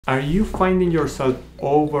Are you finding yourself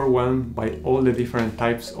overwhelmed by all the different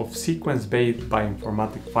types of sequence-based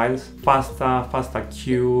bioinformatics files? Fasta,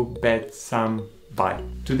 Fastq, BET, SAM, Bi.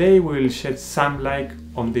 Today we will shed some light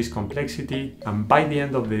on this complexity, and by the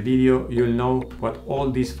end of the video you'll know what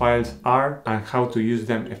all these files are and how to use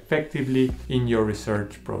them effectively in your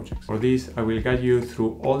research projects. For this, I will guide you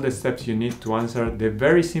through all the steps you need to answer the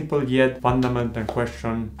very simple yet fundamental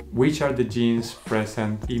question: which are the genes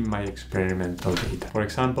present in my experimental data? For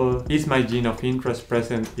example, is my gene of interest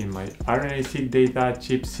present in my RNA-seq data,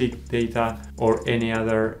 ChIP-seq data, or any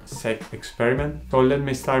other seq experiment? So let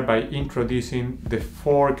me start by introducing the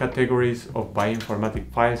 4 categories of bioinformatics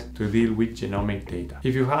files to deal with genomic data.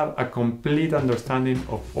 If you have a complete understanding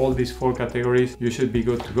of all these 4 categories, you should be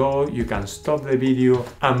good to go. You can stop the video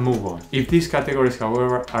and move on. If these categories,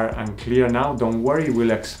 however, are unclear now, don't worry, we'll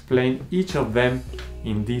explain each of them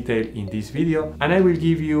in detail in this video, and I will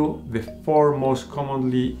give you the 4 most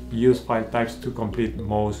commonly used file types to complete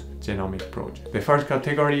most genomic projects. The first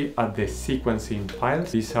category are the sequencing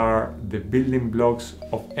files. These are the building blocks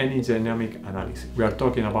of any genomic analysis. We are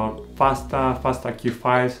talking about Fasta, Fastq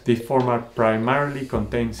files. This format primarily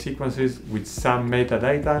contains sequences with some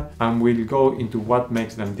metadata, and we'll go into what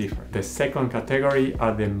makes them different. The second category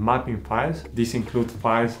are the mapping files. These include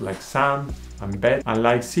files like SAM and BET.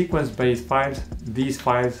 Unlike sequence-based files, these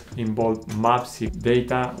files involve map-seq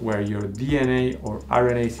data where your DNA or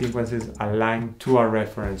RNA sequences align to a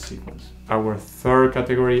reference sequence. Our third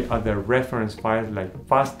category are the reference files like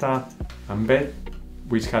Fasta and BET,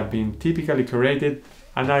 which have been typically curated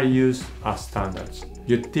and are used as standards.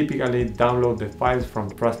 You typically download the files from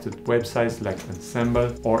trusted websites like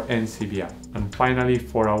Ensemble or NCBI. And finally,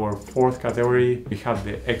 for our fourth category, we have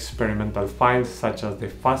the experimental files such as the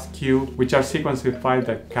Fastq, which are sequencing files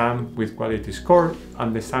that come with quality score,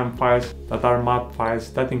 and the SAM files that are map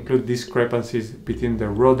files that include discrepancies between the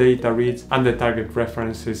raw data reads and the target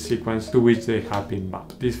references sequence to which they have been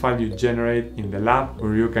mapped. These files you generate in the lab,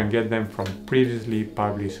 or you can get them from previously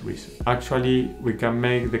published research. Actually, we can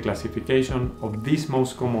make the classification of these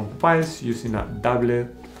most common files using a double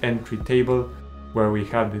entry table where we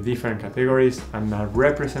have the different categories and a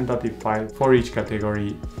representative file for each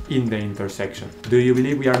category in the intersection. Do you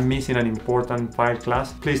believe we are missing an important file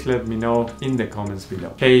class? Please let me know in the comments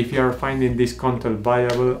below. Hey, if you are finding this content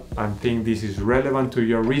valuable and think this is relevant to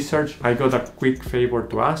your research, I got a quick favor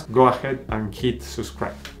to ask. Go ahead and hit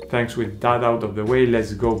subscribe. Thanks, with that out of the way,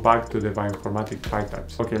 let's go back to the bioinformatics file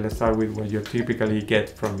types. Okay, let's start with what you typically get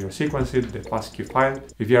from your sequences, the Fastq file.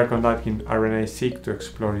 If you are conducting RNA-seq to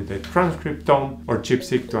explore the transcriptome, or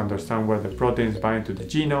ChIP-seq to understand where the proteins bind to the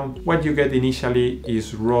genome, what you get initially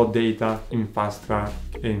is raw data in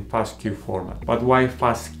Fastq format. But why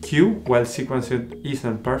Fastq? Well, sequencing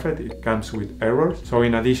isn't perfect, it comes with errors. So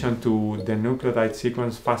in addition to the nucleotide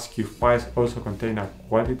sequence, Fastq files also contain a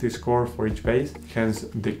quality score for each base, hence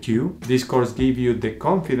the Q. These scores give you the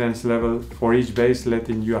confidence level for each base,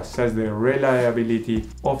 letting you assess the reliability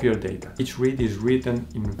of your data. Each read is written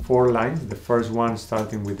in 4 lines. The first one,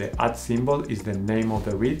 starting with the @ symbol, is the name of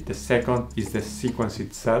the read. The second is the sequence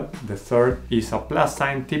itself. The third is a plus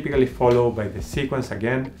sign, typically followed by the sequence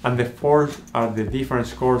again. And the fourth are the different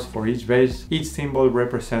scores for each base, each symbol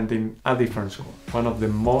representing a different score. One of the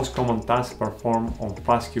most common tasks performed on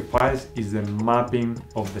Fastq files is the mapping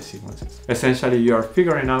of the sequences. Essentially, you are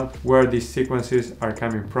figuring out where these sequences are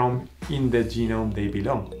coming from in the genome they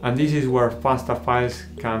belong. And this is where Fasta files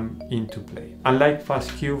come into play. Unlike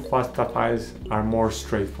Fastq, Fasta files are more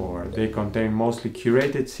straightforward. They contain mostly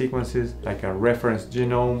curated sequences like a reference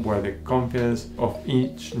genome where the confidence of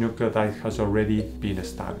each nucleotide has already been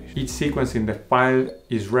established. Each sequence in the file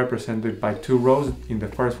is represented by 2 rows. In the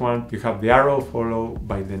first one, you have the arrow followed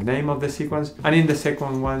by the name of the sequence, and in the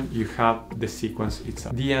second one, you have the sequence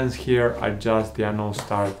itself. The ends here are just the unknown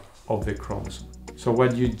start of the chromosome. So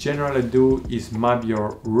what you generally do is map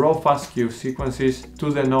your raw Fastq sequences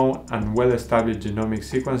to the known and well-established genomic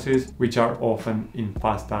sequences, which are often in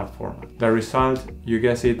Fasta format. The result, you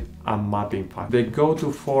guess it, a mapping file. The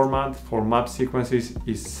go-to format for map sequences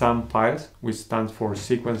is SAM files, which stands for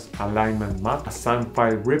Sequence Alignment Map. A SAM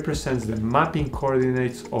file represents the mapping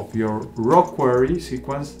coordinates of your raw query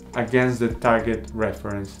sequence against the target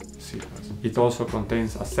reference sequence. It also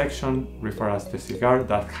contains a section, referred as the cigar,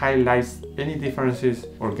 that highlights any differences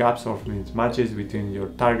or gaps or mismatches between your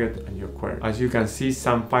target and your query. As you can see,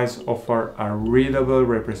 SAM files offer a readable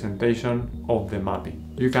representation of the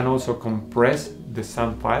mapping. You can also compress the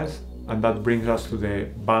SAM files and that brings us to the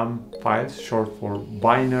BAM files, short for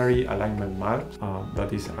binary alignment map.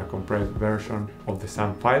 That is a compressed version of the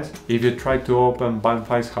SAM files. If you try to open BAM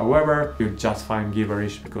files, however, you just find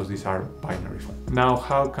gibberish because these are binary files. Now,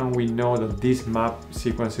 how can we know that these map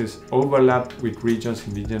sequences overlap with regions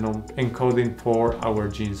in the genome encoding for our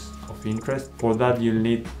genes of interest? For that, you'll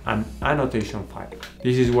need an annotation file.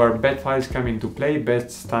 This is where BET files come into play.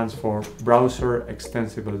 BET stands for Browser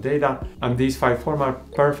Extensible Data, and this file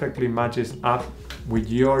format perfectly matches up with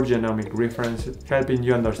your genomic references, helping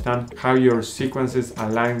you understand how your sequences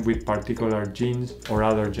align with particular genes or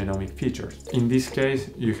other genomic features. In this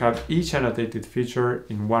case, you have each annotated feature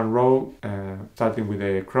in one row, starting with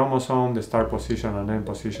the chromosome, the start position and end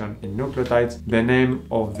position in nucleotides, the name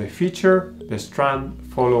of the feature, the strand,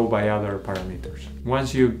 followed by other parameters.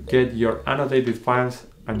 Once you get your annotated files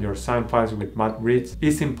and your SAM files with map reads,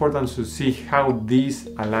 it's important to see how these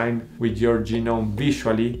align with your genome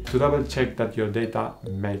visually to double check that your data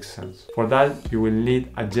makes sense. For that, you will need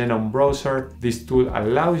a Genome Browser. This tool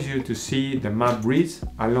allows you to see the map reads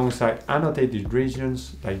alongside annotated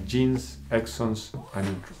regions like genes, exons, and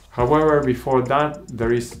intros. However, before that,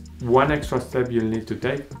 there is one extra step you'll need to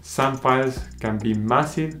take. SAM files can be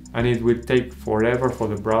massive and it will take forever for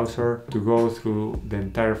the browser to go through the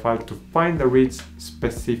entire file to find the reads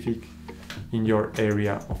specific in your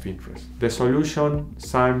area of interest. The solution: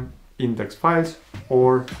 SAM index files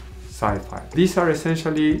or SAI files. These are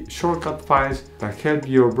essentially shortcut files that help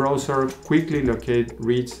your browser quickly locate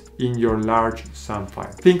reads in your large SAM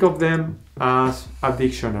file. Think of them as a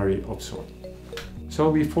dictionary of sorts. So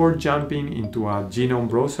before jumping into a Genome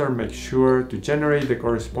Browser, make sure to generate the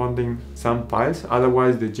corresponding SAM files,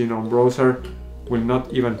 otherwise the Genome Browser will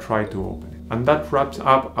not even try to open it. And that wraps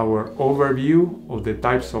up our overview of the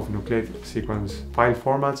types of nucleic sequence file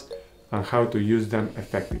formats and how to use them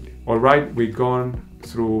effectively. Alright, we've gone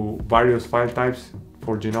through various file types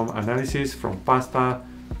for genome analysis, from Fasta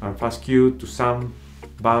and Fastq to SAM,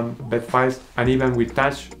 BAM, BET files, and even we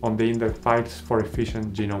touched on the index files for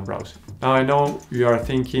efficient genome browsing. Now I know you are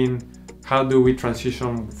thinking, how do we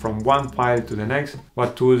transition from one file to the next?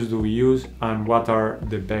 What tools do we use and what are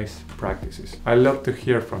the best practices? I'd love to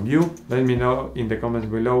hear from you. Let me know in the comments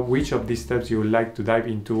below which of these steps you would like to dive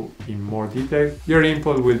into in more detail. Your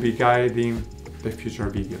input will be guiding the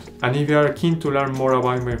future videos. And if you are keen to learn more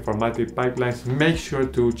about bioinformatics pipelines, make sure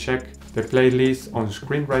to check the playlist on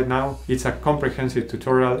screen right now. It's a comprehensive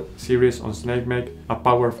tutorial series on SnakeMake, a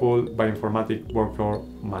powerful bioinformatics workflow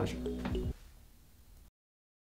management.